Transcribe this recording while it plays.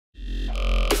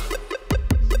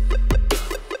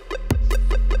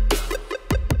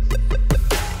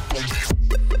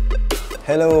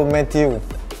Hello, Matthew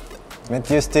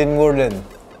Steenvoorden.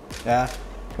 Yeah,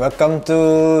 welcome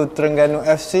to Terengganu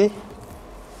FC.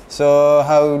 So,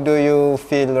 how do you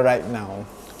feel right now?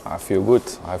 I feel good.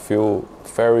 I feel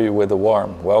very with a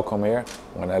warm welcome here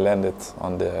when I landed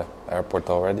on the airport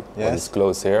already. Yes. It's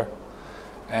close here.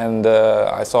 And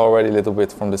I saw already a little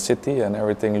bit from the city and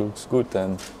everything looks good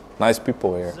and nice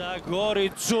people here. Za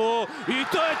Goricu I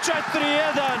to je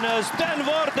 4-1.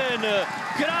 Steenvoorden,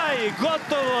 kraj,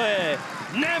 gotovo je.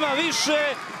 Nema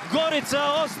više,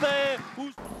 Gorica ostaje.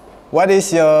 What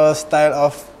is your style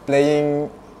of playing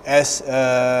as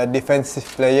a defensive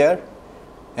player?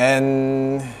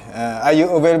 And are you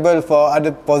available for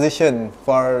other position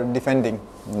for defending?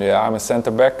 Yeah, I'm a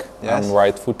center back. Yes. I'm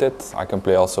right-footed. I can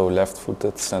play also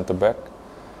left-footed center back.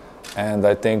 And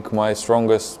I think my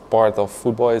strongest part of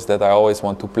football is that I always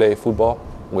want to play football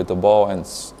with the ball and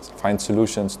find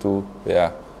solutions to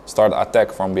start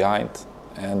attack from behind.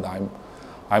 And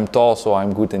I'm tall, so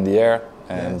I'm good in the air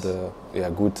and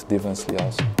good defensively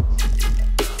also.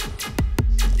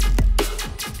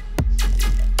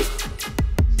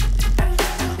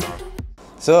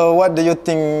 So, what do you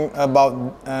think about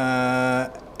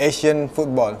Asian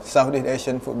football, Southeast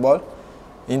Asian football,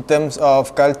 in terms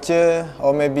of culture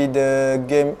or maybe the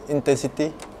game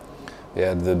intensity?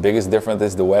 Yeah, the biggest difference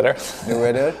is the weather. The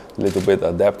weather? A little bit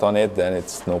adapt on it, then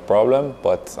it's no problem.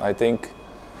 But I think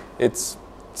it's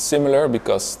similar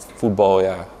because football,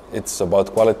 it's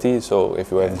about quality. So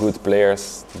if you have good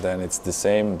players, then it's the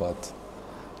same. But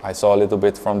I saw a little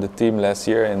bit from the team last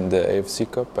year in the AFC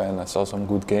Cup, and I saw some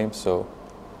good games. So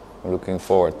I'm looking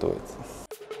forward to it.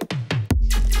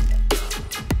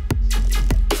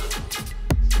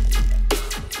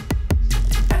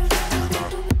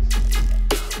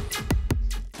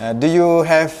 Do you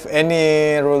have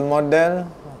any role model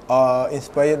or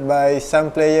inspired by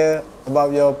some player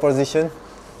about your position?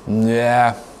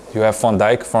 Yeah, you have Van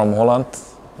Dijk from Holland.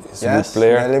 He's a good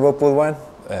player. The Liverpool one.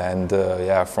 And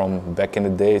from back in the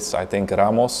days, I think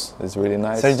Ramos is really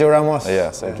nice. Sergio Ramos.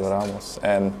 Yeah, Sergio Ramos.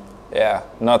 And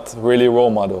not really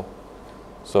role model.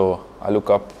 So I look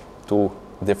up to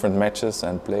different matches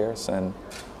and players and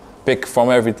pick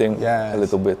from everything a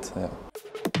little bit. Yeah.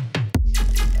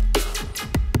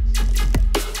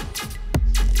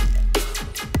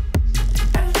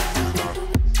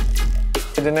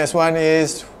 The next one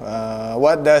is,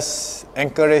 what does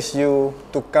encourage you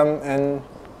to come and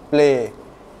play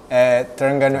at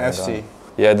Terengganu FC?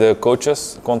 Yeah, the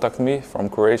coaches contact me from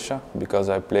Croatia because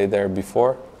I played there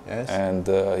before. Yes. And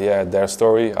their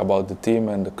story about the team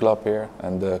and the club here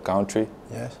and the country.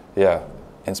 Yes. Yeah,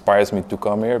 inspires me to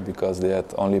come here because they had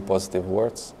only positive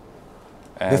words.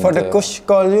 And before the coach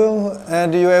call you,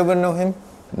 do you ever know him?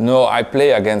 No, I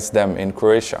play against them in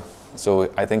Croatia. So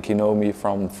I think he know me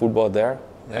from football there.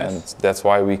 Yes. And that's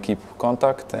why we keep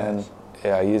contact. And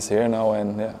he is here now,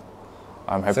 and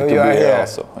I'm happy so to be here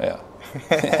also. Yeah.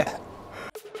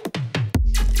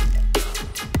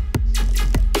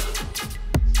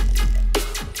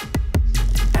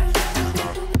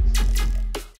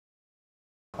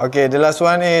 Okay, the last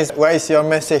one is, what is your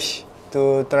message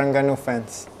to Terengganu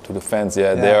fans? To the fans,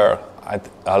 there are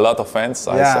a lot of fans.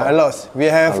 I saw. A lot. We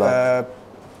have a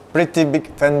pretty big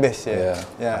fan base here.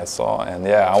 I saw, and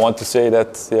I want to say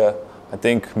that I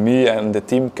think me and the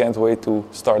team can't wait to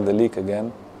start the league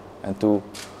again and to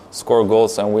score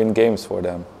goals and win games for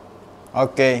them.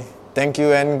 Okay, thank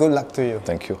you and good luck to you.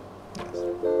 Thank you.